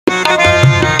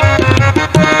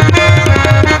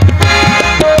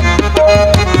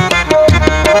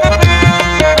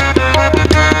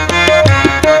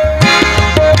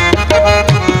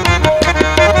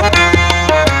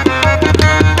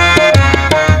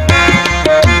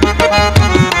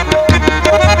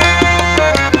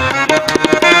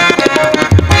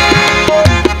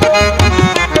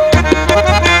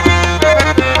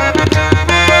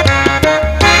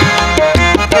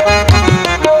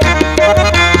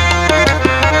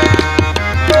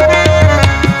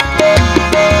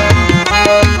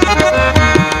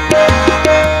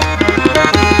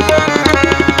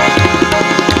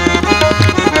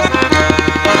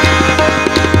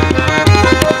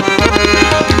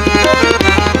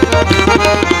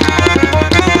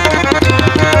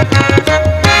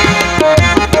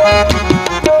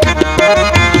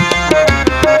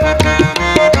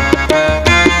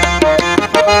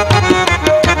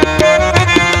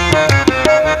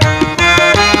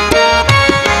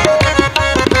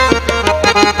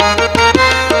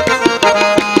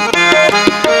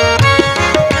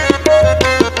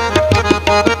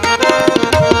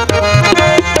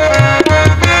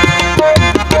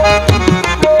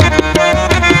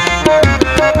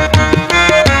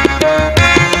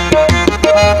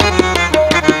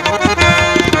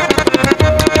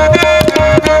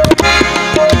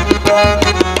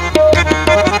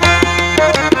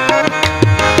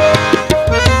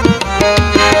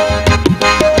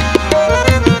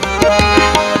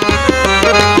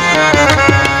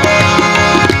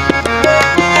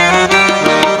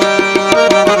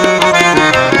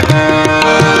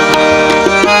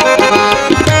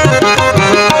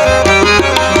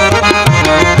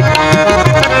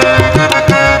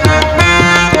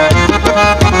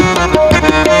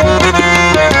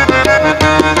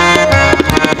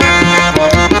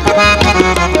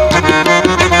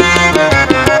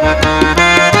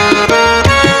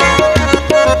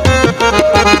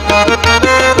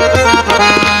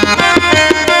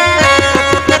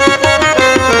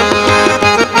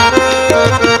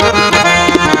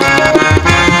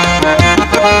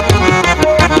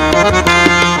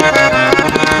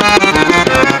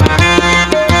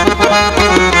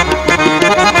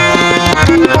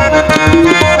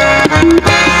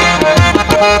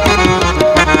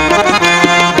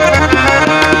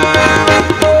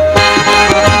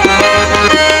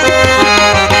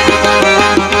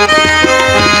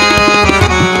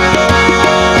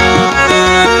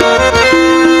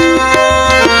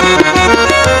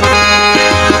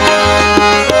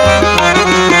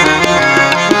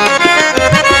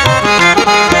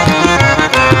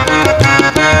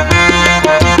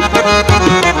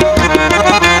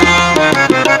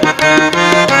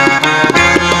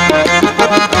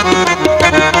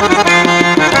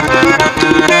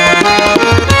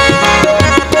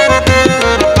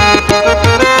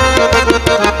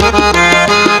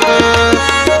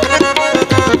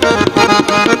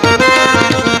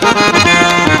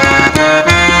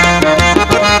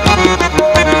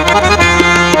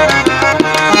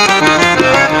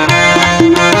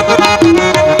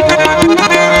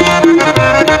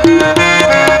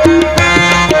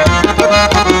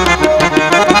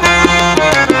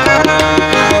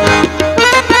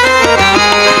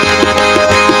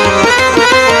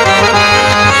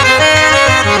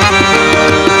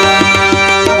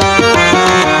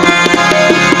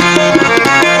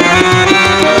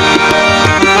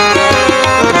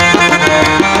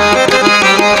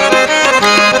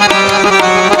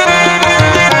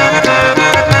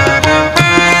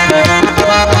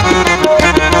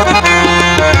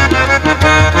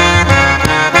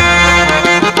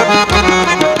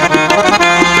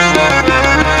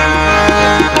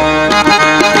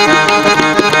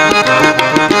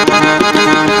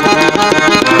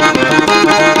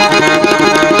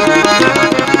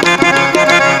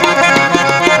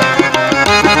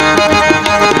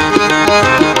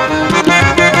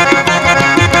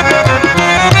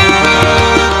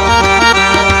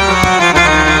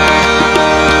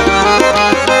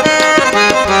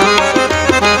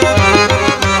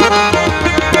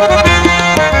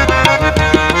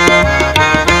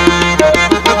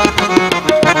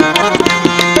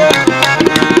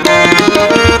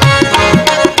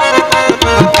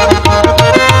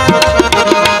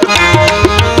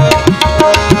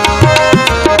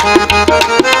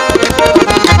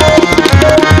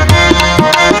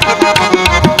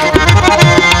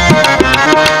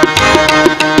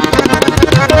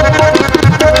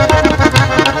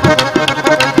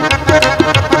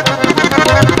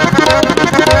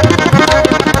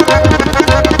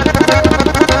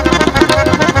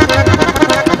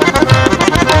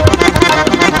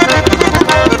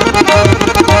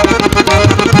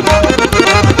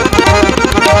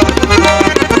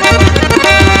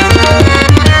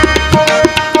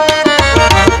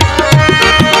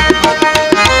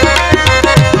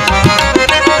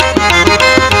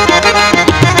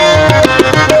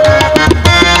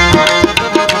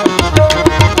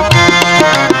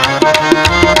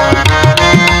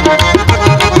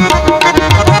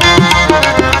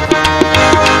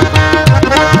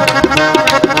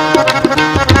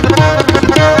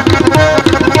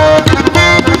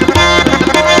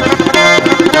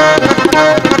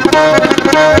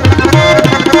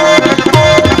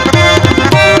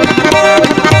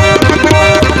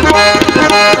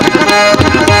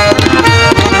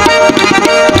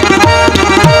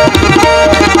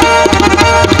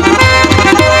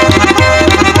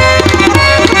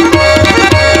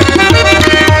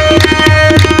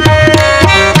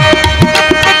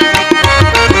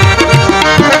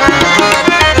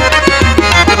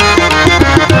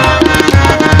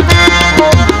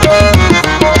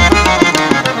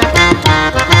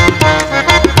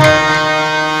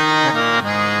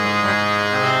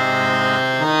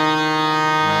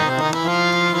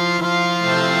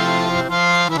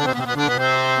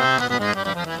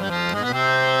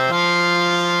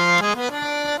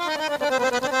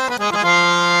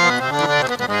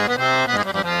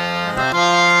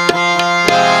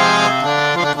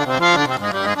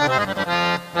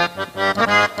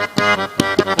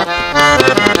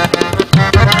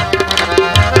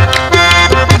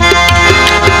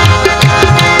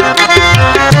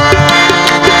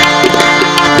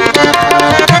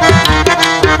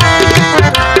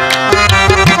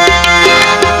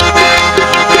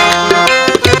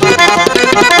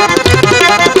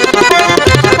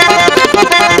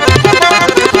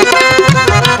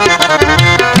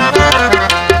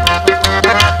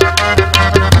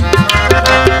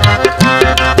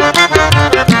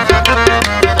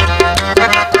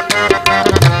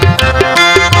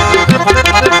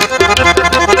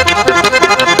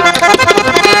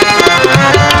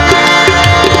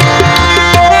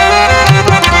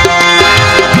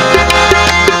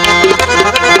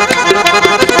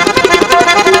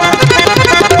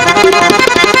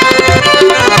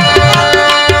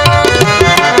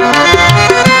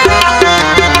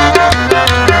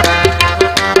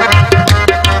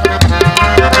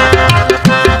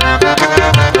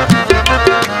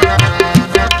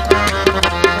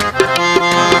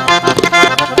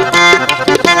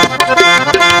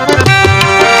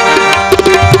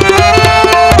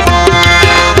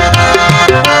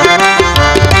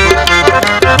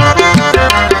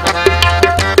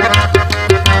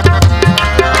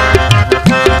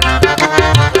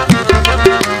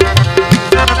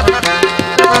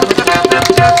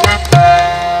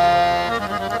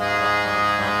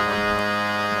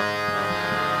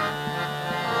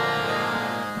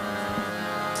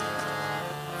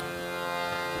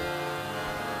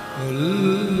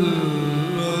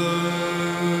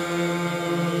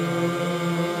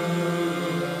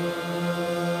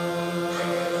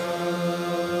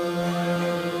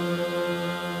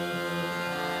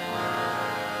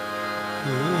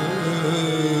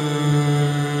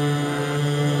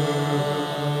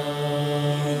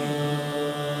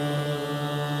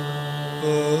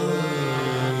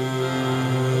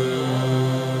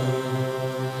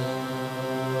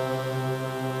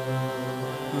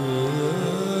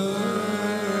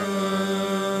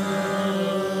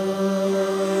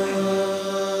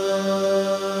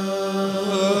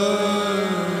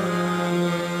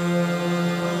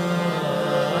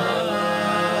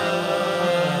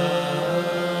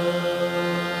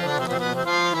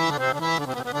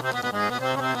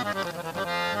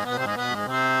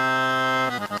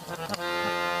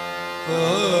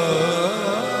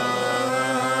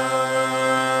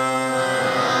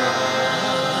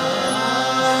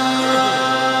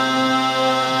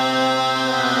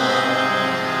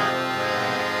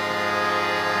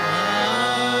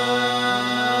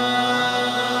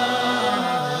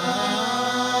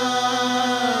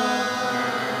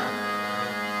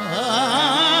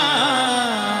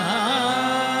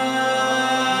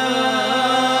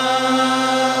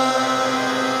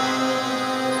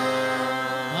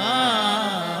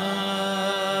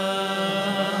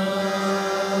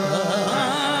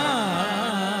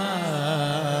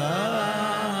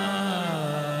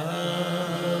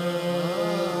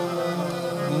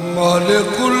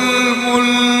मालिकुल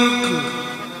मुल्क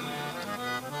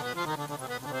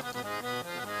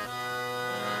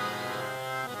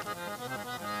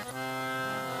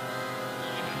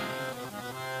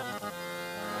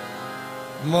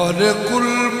मालिकुल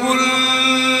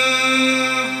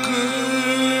मुल्क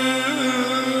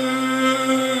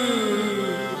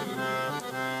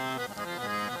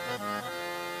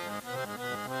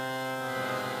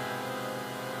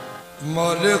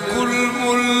मालिकुल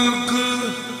मुल्क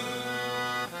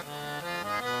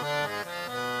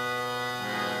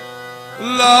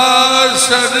ला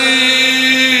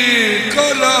शरीक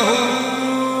लहू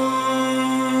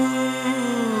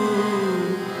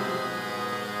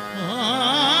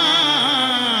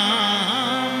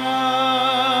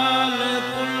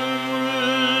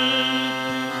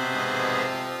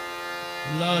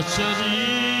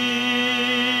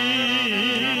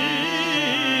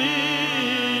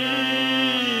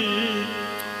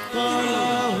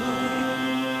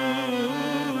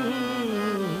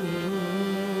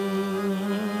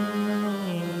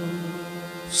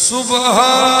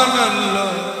सुबहान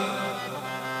अल्लाह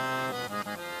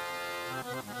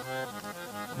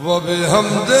व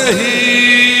बिहम्दिही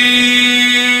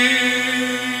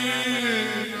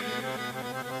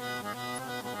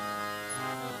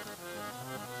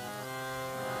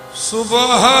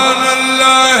सुबहान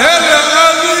अल्लाहिल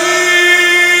अज़ीम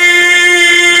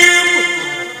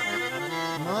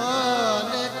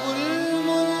मालिकुल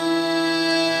मुल्क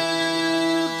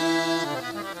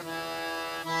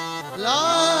ला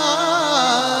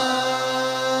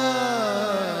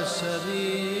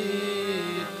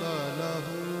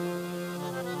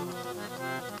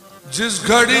जिस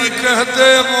घड़ी कहते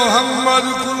मोहम्मद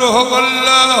कुल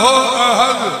हुवल्लाहु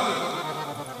अहद,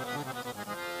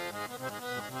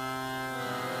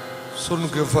 सुन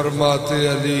के फरमाते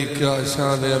अली क्या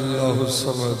शान अल्लाह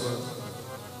समद।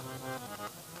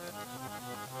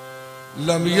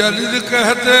 लम यलिद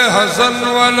कहते हसन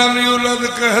व लम युलद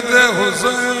कहते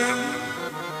हुसैन।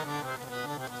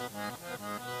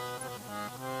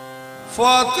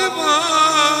 फातिमा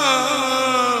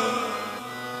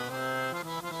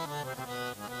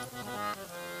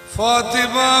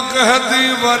फातिमा कहती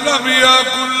वलम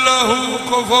यकुल लहू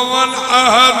कुफुवन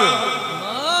अहद।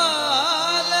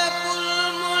 मालिकुल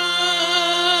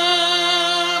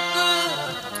मुल्क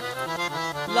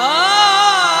ला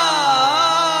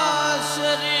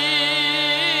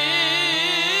शरीक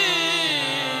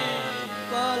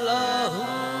लहू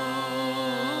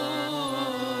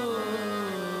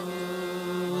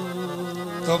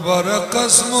तबारक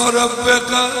अस्मु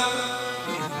रब्बिका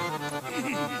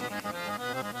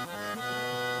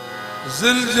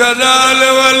ज़िल जलाल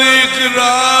वल इकराम।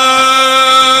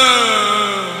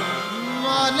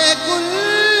 मालिकुल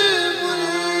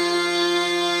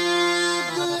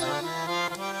मुल्क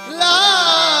ला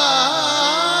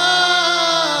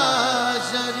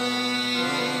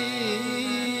शरीक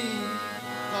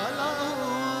लहू।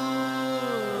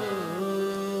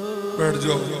 बैठ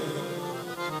जाओ।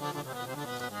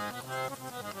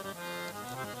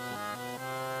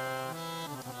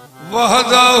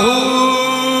 वहदाहू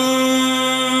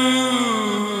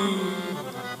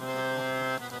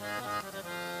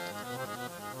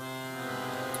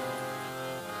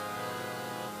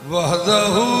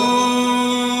वहदहू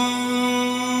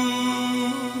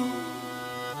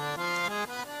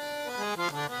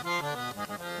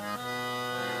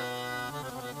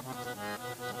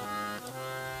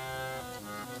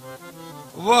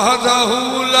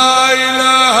वहदहू ला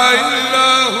इलाहा इल्ला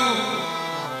हू।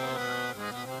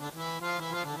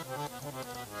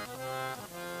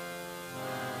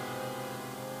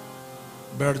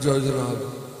 बैठ जाओ जनाब,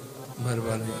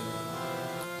 मेहरबानी।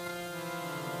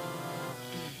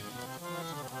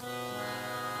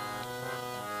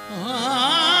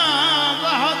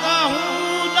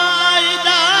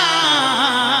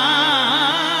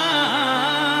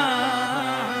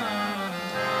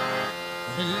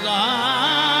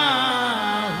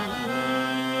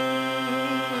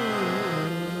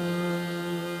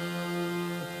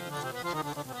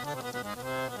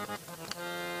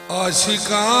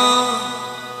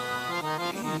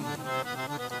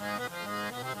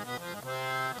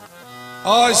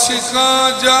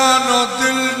 आशिकां जानो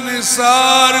दिल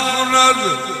निसार कुनद।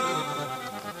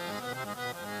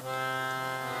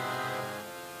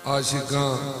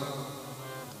 आशिकां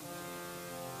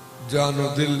जानो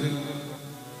दिल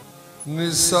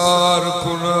निसार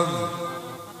कुनद।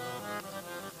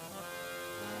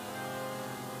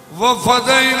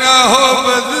 वफदैना हो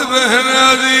बज़िब्हिन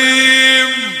अज़ीम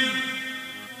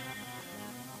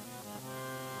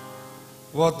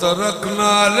वतरकना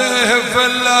अलैहि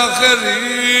फ़िल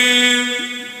आख़िरीन।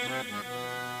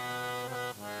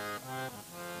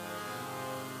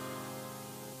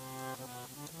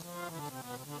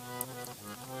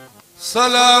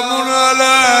 सलामुन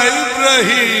अला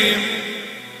इब्राहीम।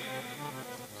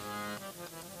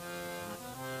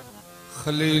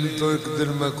 खलील तो एक दिन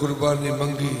में कुर्बानी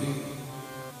मंगी,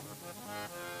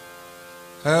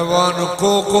 हैवान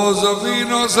को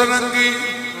जमीनों सरंगी।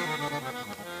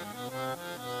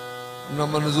 न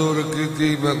मंजूर की थी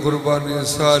मैं कुर्बानी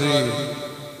सारी,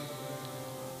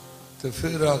 तो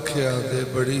फिर आख्या दे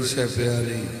बड़ी शै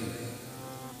प्यारी।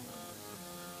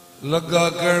 लगा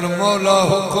कहन मौला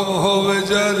हुक्म होवे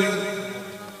जारी।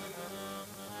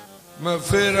 मैं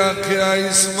फिर आख्या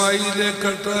इस्माइल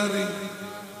कटारी।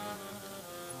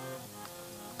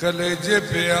 कलेजे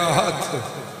पे हाथ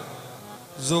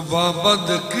जुबां बंद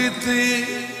की थी,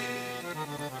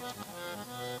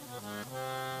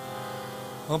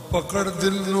 पकड़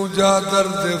दिल नू जा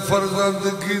दर्द फर्जंद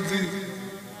की थी।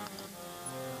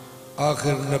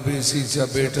 आखिर नबी सीचा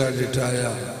बेटा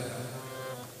लिटाया,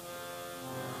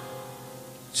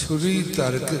 छुरी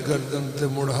तर के गर्दन ते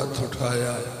मुड़ हाथ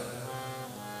उठाया।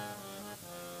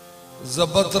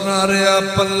 जबत ना रहा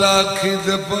पल्ला खीद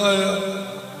पाया।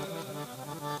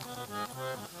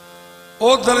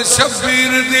 उधर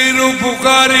शब्बीर दी रू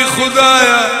पुकारी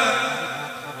खुदाया।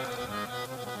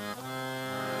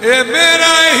 ए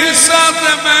मेरा हिस्सा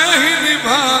ते मैं ही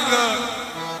निभागा।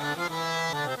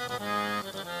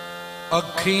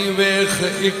 अखी वेख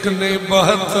एक ने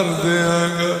 72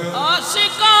 देंगा।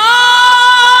 आशिका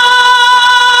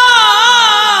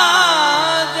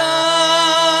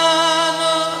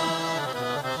जानो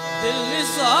दिल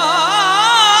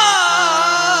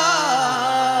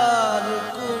निसार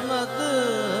कुनद।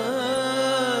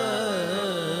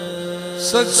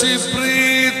 सच्ची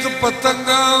प्रीत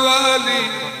पतंगा वाली।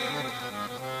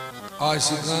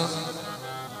 आशिका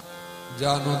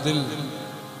जानो दिल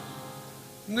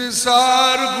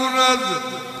निसार गुनद।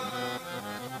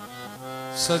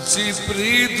 सच्ची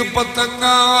प्रीत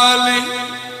पतंगा वाली।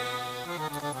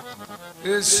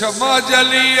 इस शमा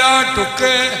जलिया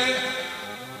टुके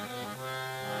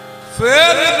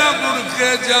फिर न मुड़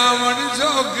के जावन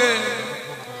जोगे।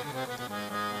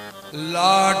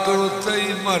 लाट उतई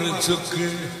मर चुके।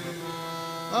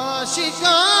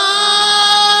 आशिका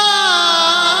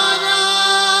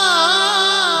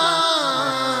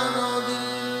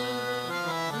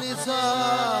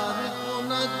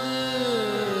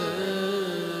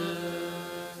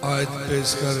आयत पेश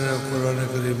कर रहे हैं कुरान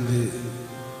करीम दी।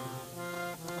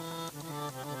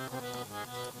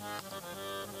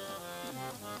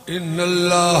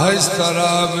 इन्नल्लाह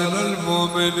इश्तरा मिनल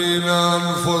मोमिनीना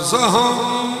अनफुसहुम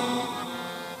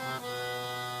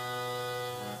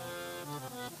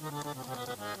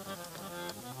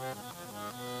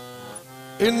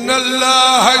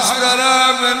इन्नल्लाह इश्तरा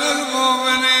मिनल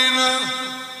मोमिनीना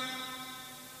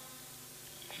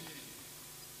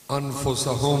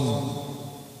अनफुसहुम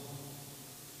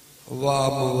व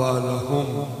अमवालहुम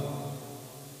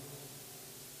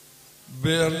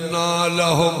बिअन्ना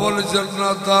लहुमुल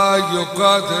जन्नता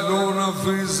युकातिलूना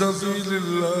फी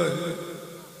सबीलिल्लाह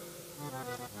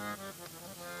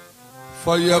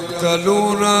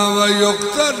फयक्तलूना व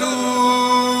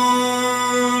युक्तलून।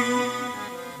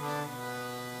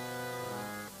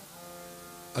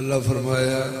 अल्लाह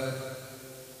फरमाया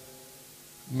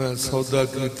मैं सौदा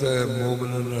किया है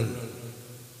मोमिनां नाल।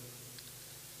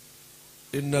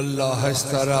 इन्नल्लाह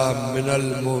इश्तरा मिनल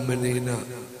मोमिनीना,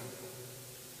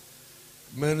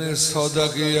 मैंने सौदा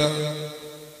किया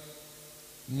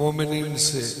मोमिनीन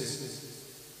से।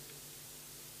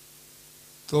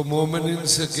 तो मोमिनीन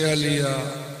से क्या लिया?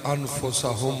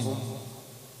 अनफुसहुम,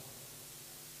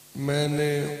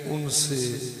 मैंने उनसे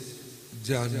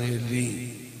जाने ली,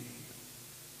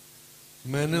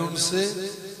 मैंने उनसे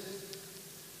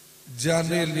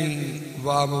जाने ली।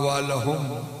 वामवालहुम,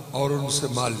 और उनसे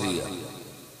माल लिया।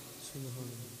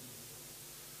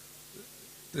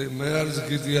 तो मैं अर्ज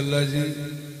की थी अल्लाह जी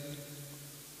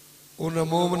उन्हें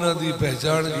मोमना की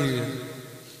पहचान की।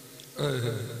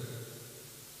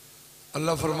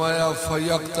 अल्लाह फरमाया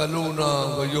फयक्तलूना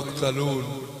व युक्तलून।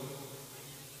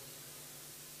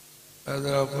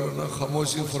 जरा करो ना,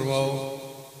 खामोशी फरमाओ।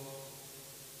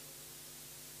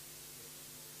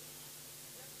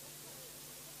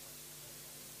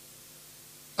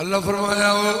 अल्लाह फरमाया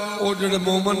वो जड़े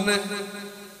मोमन ने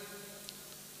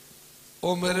वो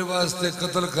मेरे वास्ते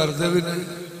कत्ल करते भी नहीं,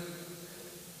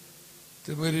 तो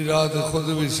मेरी रात खुद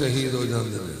भी शहीद हो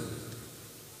जाते हैं।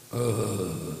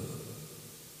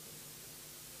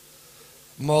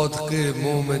 मौत के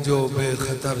मुंह में जो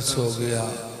बेखतर सो गया,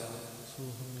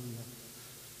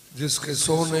 जिसके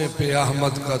सोने पे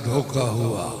अहमद का धोखा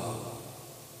हुआ।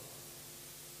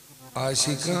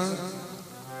 आशिका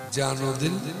जानो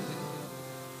दिल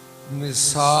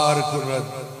निसार कुरत।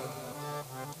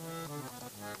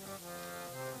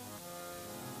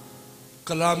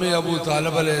 कलाम अबू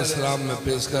तालिब अलैहिस्सलाम में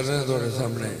पेश कर रहे हैं तुम्हारे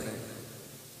सामने।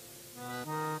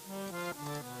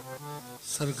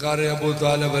 सरकार अबू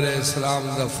तालिब अलैहिस्सलाम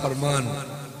का फरमान,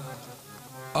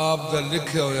 आप का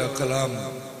लिखे होया कलाम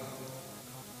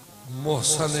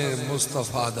मोहसन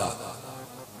मुस्तफा दा।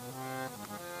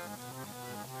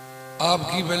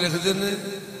 आपकी में लिख देने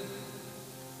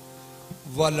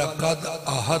वलकद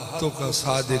अहदतुका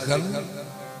सादिकन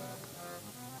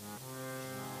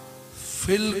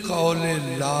फिल कौले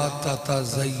ला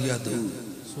ततज़य्यदू।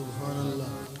 सुभान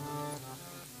अल्लाह।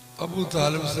 अबू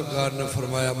तालिब सरकार ने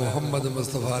फरमाया मोहम्मद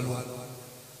मुस्तफा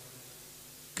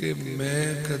कि मैं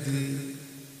कदी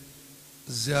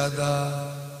ज्यादा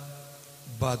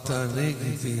बातां नहीं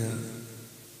कीतियां,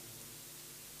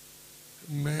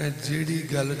 मैं जेड़ी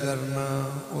गल करना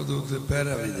उदों ते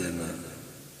पहरा भी देना।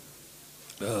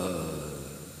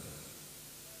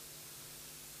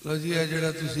 लो जी है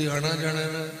जरा तुसी आना जाना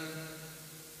ना,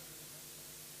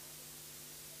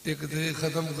 एक तो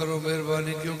खत्म करो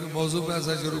मेहरबानी, क्योंकि मौजू में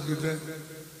ऐसा शुरू किया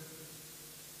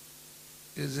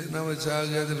ये जिन्ना में आ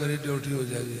गया तो मेरी ड्यूटी हो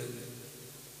जाएगी।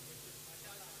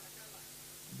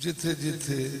 जिथे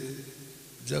जिथे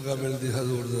जगह मिलती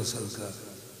हजूर का सदका,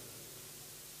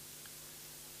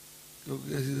 क्योंकि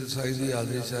असी तो साई की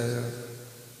आदेश आया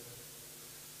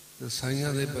तो साइया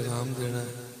दे पैगाम देना,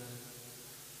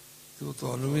 तो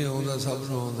तुहानू भी आउंदा, सब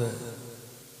नूं आउंदा है।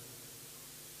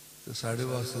 तो साढ़े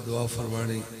वास्ते दुआ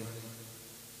फरमानी।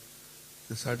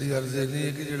 तो साड़ी अर्ज ये नहीं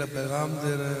है कि जो पैगाम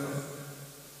दे रहे हो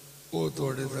वो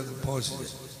थोड़े तक पहुँच जाए।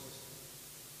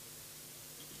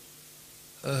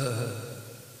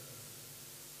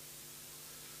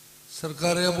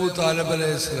 सरकार अबू तालिब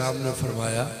अलैहिस्सलाम ने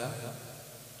फरमाया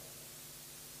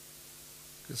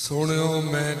कि सोनियो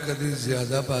मैं कभी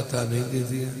ज्यादा बातें नहीं की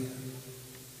थी,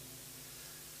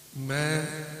 मैं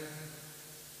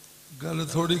गल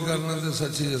थोड़ी करना तो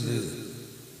सच्ची जल्दी।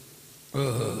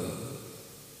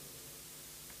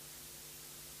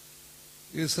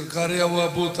 ये सरकार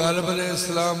अबू तालिब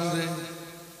अलैहिस्सलाम दे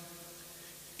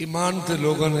ईमान ते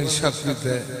लोगों ने शक किया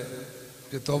है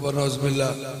कि तौबा नौज़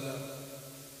बिल्लाह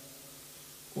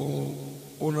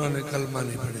उन्होंने कलमा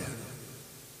नहीं पढ़िया।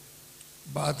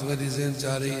 बात मेरी ज़हन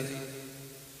चाह रही है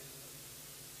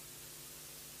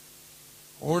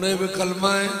उन्हें भी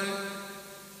कलमा है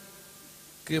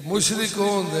कि मुशरिक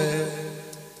होंदा है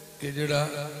कि जड़ा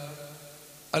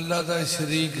अल्लाह का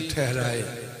शरीक ठहराए,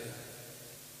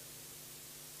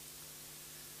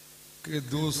 कि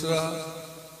दूसरा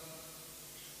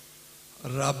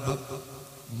रब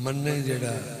मन्ने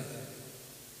जड़ा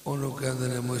उन्होंने कहते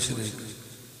हैं मुशरिक,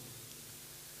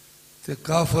 ते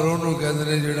काफर उन्होंने कहते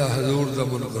हैं जड़ा हजूर का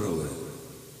मुनकर होवे।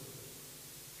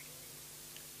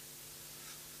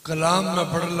 कलाम मैं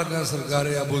पढ़न लगा सरकार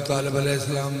अबू तालिब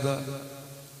अलैहिस्सलाम का,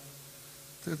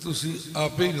 तो तुसी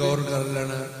आप ही गौर कर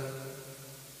लेना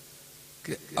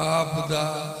कि आप दा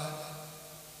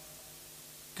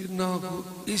कितना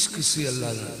इश्क सी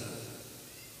अल्लाह ने।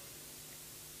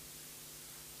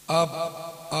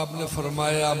 आपने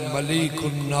फरमाया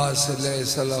मलिकुन नास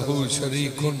लैसा लहू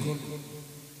शरीकुन,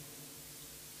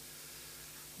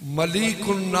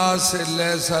 मलीकुन नास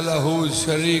लैसा लहू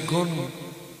शरीकुन,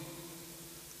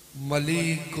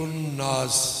 मलीकुन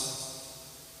नास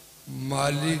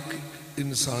मालिक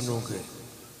इंसानों के,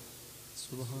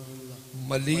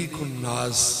 मलीकुन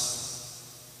नास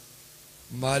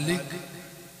मालिक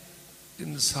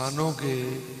इंसानों के,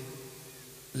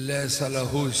 लैसा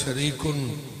लहू शरीकुन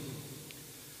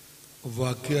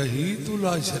वाकया ही तू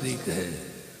ला शरीक है।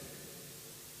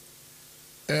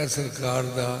 ऐ सरकार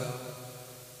दा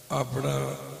अपना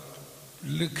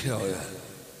लिखा होया है।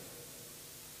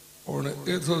 हुण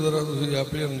इथों जरा तुसीं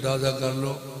आपे अंदाजा कर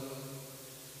लो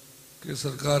कि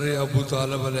सरकार अबू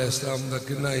तालिब अलैहिस्सलाम का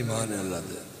कितना ईमान है अल्लाह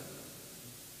दे।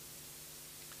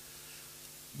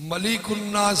 मलिकुन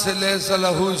नास लैसा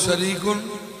लहू शरीकुन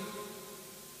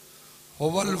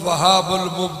हुवल वहाबुल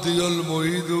मुब्दिउल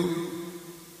मुईदु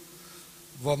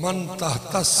वमन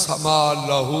तहता समा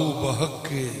लहू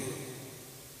बहक्के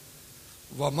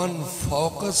वमन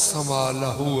फौकस समा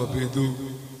लहू अबीदु।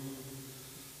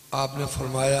 आपने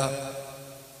फरमाया,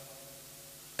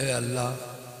 ए अल्लाह,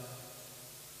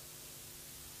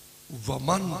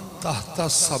 वमन तहता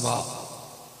समा,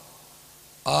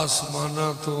 आसमाना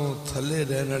तो थले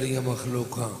रहने वाली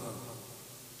मखलूका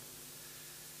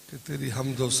कि तेरी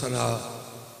हमदो सना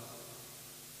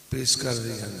पेश कर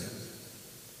रही हैं।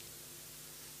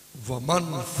 वमन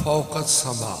फौकत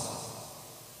समा,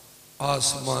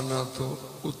 आसमाना तो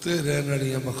उते रहने वाली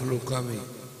मखलूका में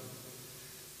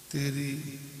तेरी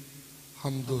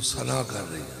हमदो सना कर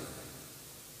रही है।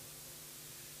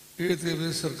 ये तेरे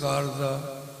सरकार दा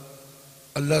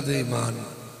अल्लाह दे ईमान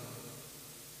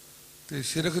ते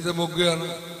शिरक दे मुक गया ना।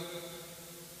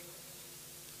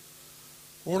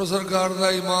 हुण सरकार दा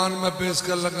ईमान मैं पेश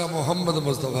कर लगा मुहम्मद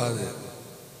मुस्तफा दे।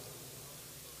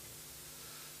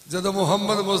 जदों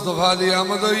मुहम्मद मुस्तफा की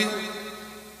आमद हुई,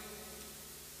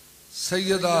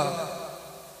 सैयदा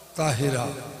ताहिरा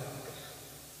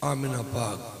आमिना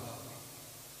पाक,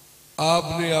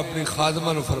 आपने अपनी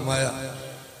खादमा ने फरमाया,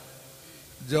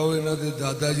 जाओ इन्हां दे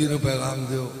दादा जी ने पैगाम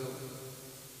दो।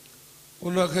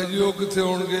 उन्हें आख्या जी वो कितने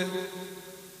होणगे?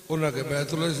 उन्हें आख्या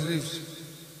बैतुल्ला शरीफ।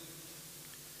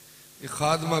 ये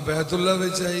खादमा बैतुल्ला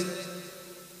विच आई,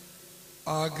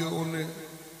 आके उन्हें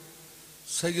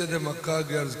सैयद मक्का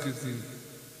की अर्ज की थी,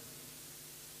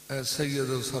 ऐ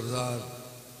सैयद सरदार,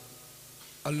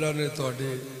 अल्लाह ने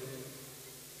तुहाडे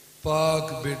पाक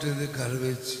बेटे दे घर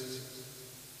विच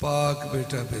पाक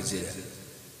बेटा भेजे।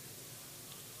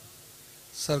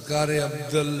 सरकार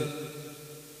अब्दुल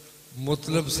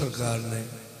मुतलब सरकार ने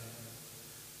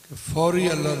कि फौरी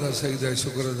अल्लाह का सजदा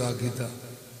शुक्र अदा किया।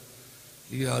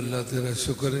 या अल्लाह तेरा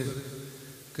शुक्र है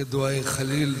कि दुआए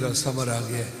खलील का समर आ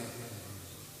गया है।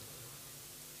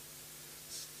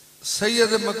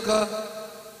 सैयद मक्का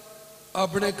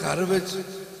अपने घर विच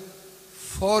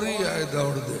फौरी आए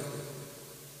दौड़ दे।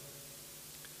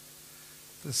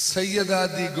 सैयदा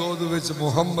दी गोद विच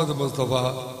मुहम्मद मुस्तफा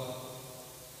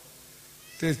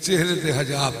ते चेहरे ते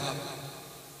हजाब।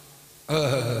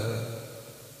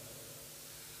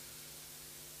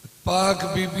 पाक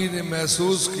बीबी ने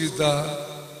महसूस किया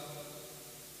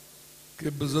कि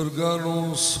बुजुर्गों को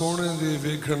सोने की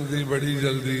वेखण की बड़ी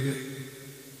जल्दी है।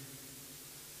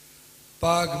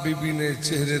 पाक बीबी ने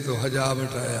चेहरे तो हजाब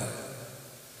हटाया।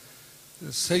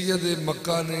 सैयद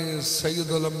मक्का ने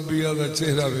सैयदुल अंबिया का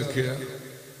चेहरा वेख्या।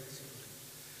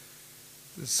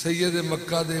 सैयद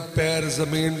मक्का के पैर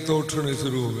जमीन तो उठने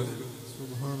शुरू हो गए।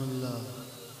 सुभान अल्लाह।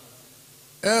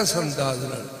 ऐस अंदाज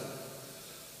नाल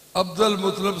अब्दुल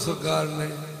मुतलब सरकार ने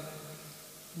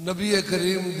नबी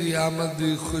करीम की आमद की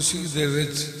खुशी दे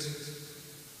विच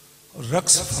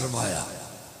रक्स फरमाया।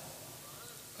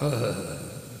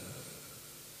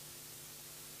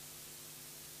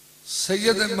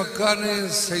 सैयद मक्का ने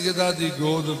सैयदा दी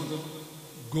गोद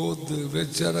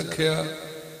विच रखिया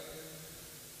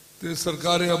ते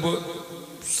सरकार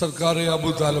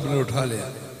अबू तालिब ने उठा लिया।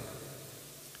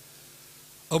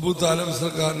 अबू तालिब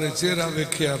सरकार ने चेहरा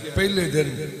वेख्या। पहले दिन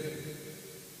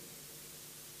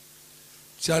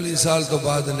 40 साल तो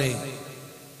बाद नहीं,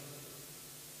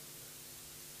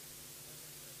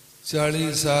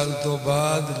 40 साल तो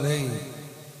बाद नहीं,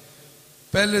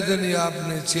 पहले दिन ही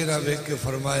आपने चेहरा वेख के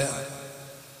फरमाया,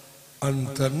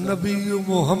 अंत नबी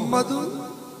मुहम्मद।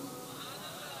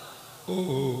 ओ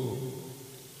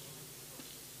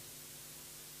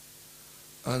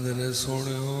आंदे ने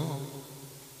सोने हो,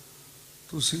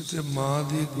 तुसी ते मां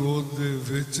की गोद दे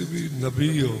विच भी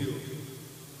नबी हो।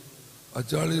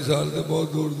 40 साल तो बहुत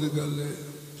दूर की गल है।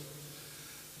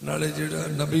 नाले जिहड़ा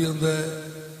नबी हुंदा है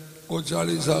वो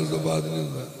 40 साल तो बाद नहीं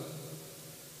हुंदा।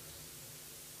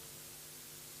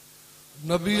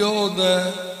 नबी वो होंदा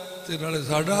है ते नाले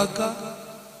साडा आका।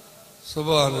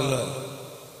 सुभान अल्लाह।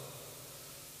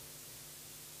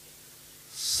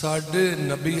 साडे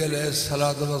नबी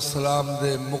अलैहिस्सलातु वस्सलाम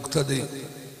दे मुक्तदी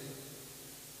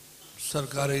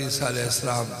सरकार ईसा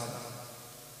अलैहिस्सलाम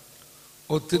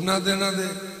वो तिना दिना दे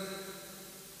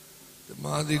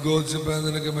मां की गोद च पैंदे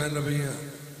ने कि मैं नबी हाँ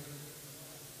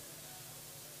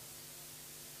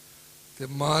ते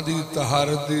मां की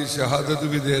तहारत की शहादत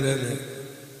भी दे रहे हैं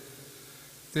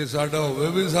ते साडा होवे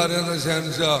भी सारियां दा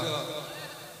शहनशाह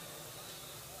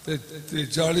ते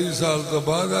 40 साल तो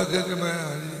बाद आके कि मैं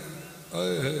हाँ जी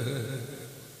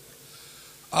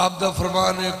आप दा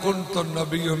फरमान है कुन तो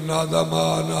नबी नादा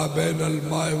माना बैन अल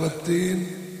माए वत्तीन।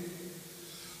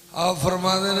 आप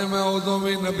फरमाते ने मैं उदों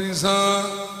भी नबी सा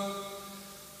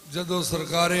जदों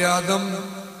सरकार आदम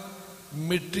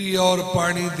मिट्टी और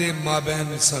पानी दे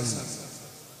माबैन सन।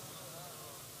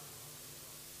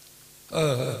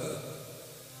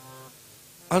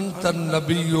 अंतन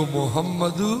नबीयो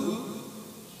मुहम्मदू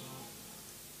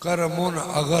करमुन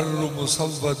अगर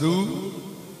मुसव्वदू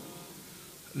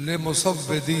ले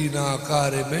मुसव्वदीना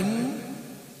कारिमिन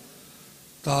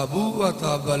ताबू व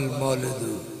ताबल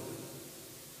मौलिदू।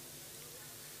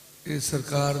 ये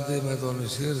सरकार दे मैं तुहानू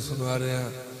शेर सुना रहा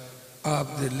आप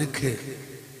दे लिखे।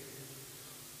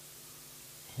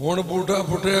 हुण बूटा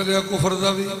पुटिया गया कुफर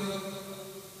दा भी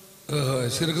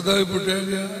शिरक दा भी पुटिया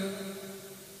गया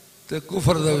ते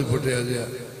कुफर दा भी पुटिया गया।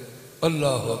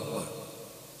 अल्लाह अकबर।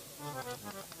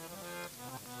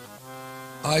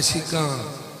 आशिका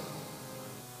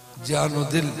जानो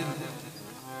दिल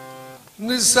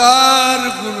निसार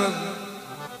गुनग।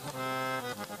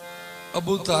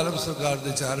 अबू तालिब सरकार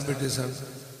दे 4 बेटे सन।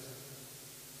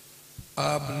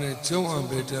 आपने 4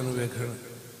 बेटियां नूं वेखण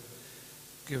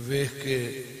कि वेख के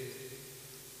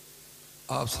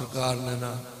आप सरकार ने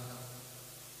ना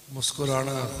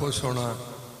मुस्कुराना खुश होना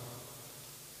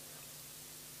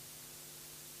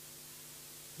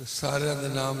सारे दे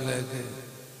नाम लैके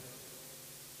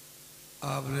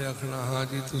आपने आखना हाँ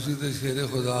जी तुसी तो शेरे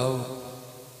खुदा हो।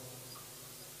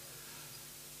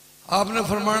 आपने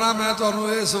फरमाना मैं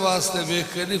तुहानू इस वास्ते वेख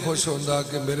के नहीं खुश होंदा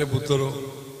कि मेरे पुत्र हो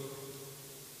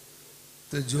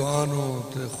ते जवान हो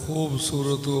ते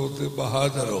खूबसूरत हो ते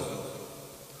बहादुर हो।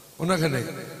 उन्हें नहीं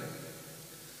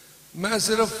मैं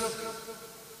सिर्फ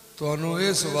तुहानू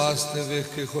इस वास्ते वेख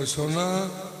के खुश होना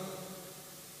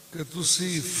कि तुसी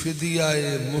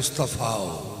फिदियाए मुस्तफा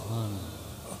हो।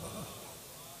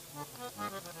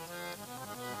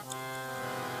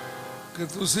 कि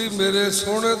तुसी मेरे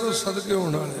सोने तो सदके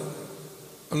होने वाले।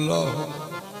 अल्लाह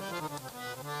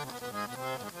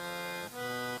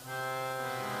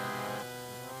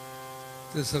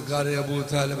ते सरकार अबू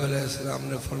तालिब अलैहिस्सलाम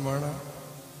ने फरमाना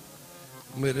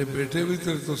मेरे बेटे भी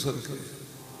तेरे तो सदके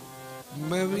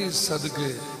मैं भी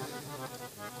सदके।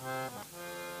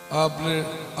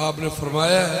 आपने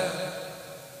फरमाया है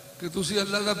कि तुसी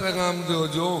अल्लाह का पैगाम दो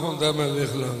जो होंदा मैं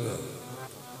देख लांगा।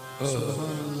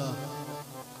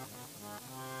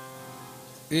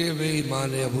 ये वे ईमान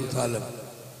है अबू तालिब।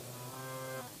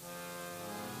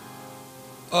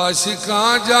 आशिका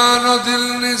जानो दिल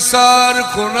निसार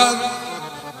खुना।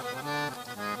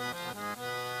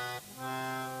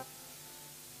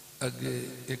 अगे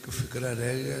एक फिक्रा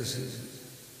रह गया सी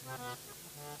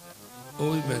वो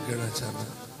भी मैं कहना चाहता।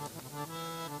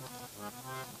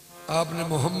 आपने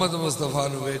मोहम्मद मुस्तफा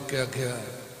नूं वेख के आख्या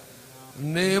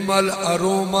नेमल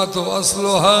अरोमा तो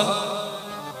असलोहा।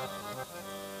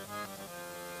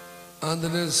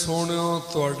 आंदने सोनियो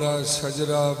तुहाडा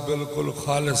शजरा बिल्कुल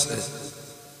खालिस है।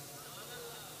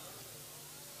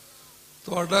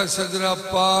 तुहाडा शजरा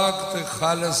पाक ते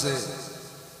खालिस है।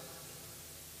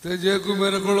 ते जे कोई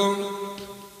मेरे कोलों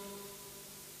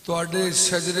तुहाडे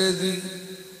शजरे दी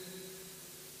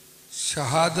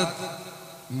शहादत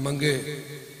मंगे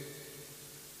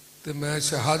ते मैं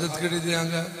शहादत केड़ी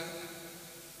देंगा।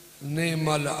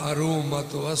 नेमल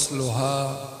अरोमत असलुहा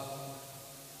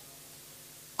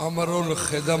अमरुल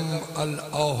खिदम अल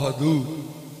औहदू।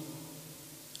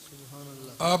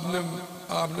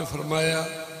 आपने फरमाया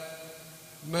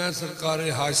मैं सरकार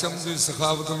हाशम की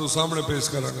सखावत को सामने पेश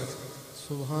करांगा।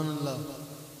 सुभान अल्लाह।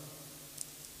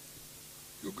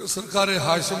 क्योंकि सरकार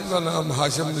हाशम का नाम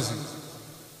हाशम नहीं सी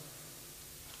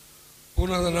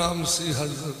उन्होंने नाम सी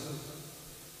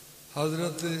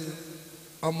हजरत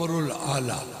अमरुल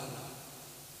आला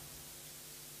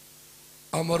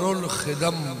अमरुल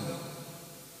खिदम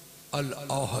अल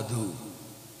औहदू।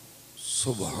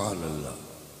 सुभान अल्लाह।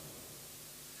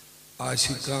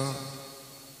 आशिका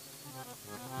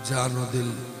जानो दिल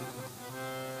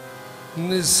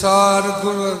निसार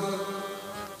गुनर।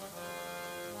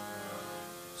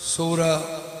 सूरा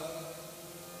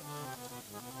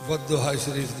वद्दुहा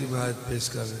शरीफ की मैं आयत पेश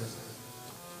कर रहे हैं।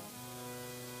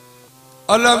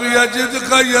 अलम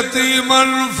यजिदका यतीमन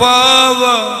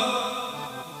फावा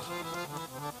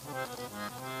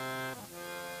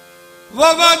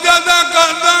ववजदका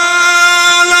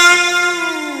दालन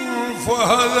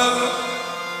फहदा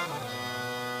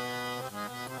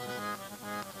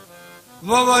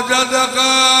ववजदका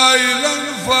आइलन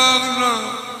फअगना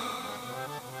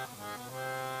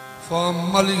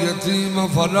फअम्मल यतीम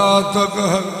फला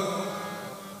तक़हर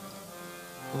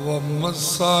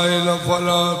वम्मस्साइल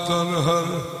फला तनहर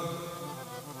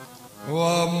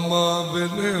वअम्मा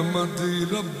बिनिअमति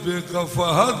रब्बिका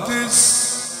फहद्दिस।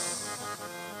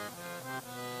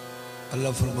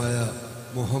 अल्लाह फरमाया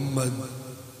मोहम्मद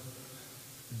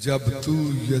जब तू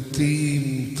यतीम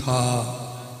था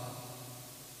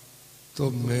तो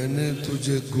मैंने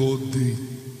तुझे गोद दी।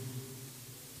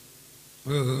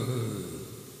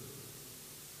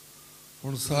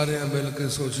 हुण सारे मिल के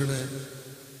सोचना है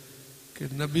कि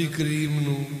नबी करीम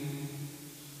नू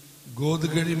गोद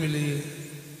गड़ी मिली है।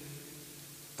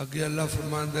 अगे अल्लाह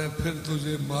फरमांदा है फिर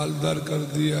तुझे मालदार कर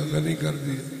दिया, गनी कर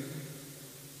दिया।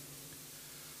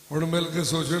 हुण मिल के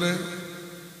सोचना है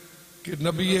कि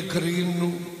नबी करीम नू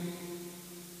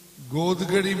गोद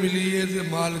गड़ी मिली है तो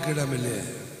माल केड़ा मिले है?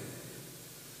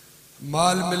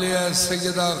 माल मिले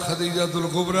सैयदा खदीजतुल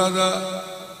कुबरा दा,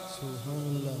 सुभान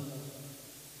अल्लाह,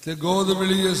 ते गोद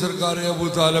मिली है सरकार अबू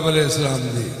तालिब अलैहिस्सलाम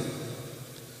दी।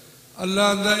 अल्लाह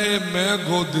आंदा ए मैं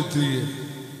गोद दी है।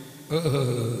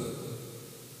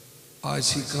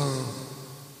 आशिकां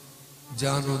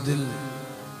जानो दिल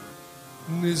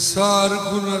निसार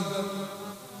कुनत,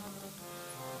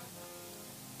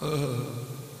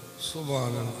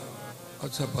 सुभान अल्लाह।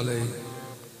 अच्छा भले ही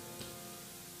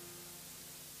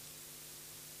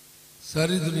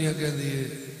सारी दुनिया कहती है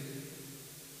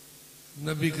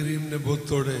नबी करीम ने बुत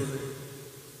तोड़े,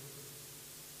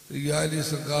 या अली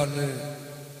सरकार ने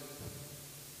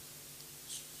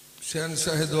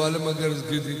शहनशाह दो आलम अर्ज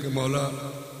की थी कि मौला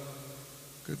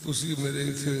कि तुसी मेरे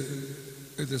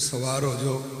इत्थे सवार हो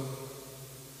जाओ,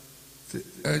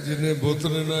 जिन्हें बुत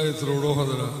ने ना ये तरोड़ो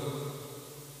हजरा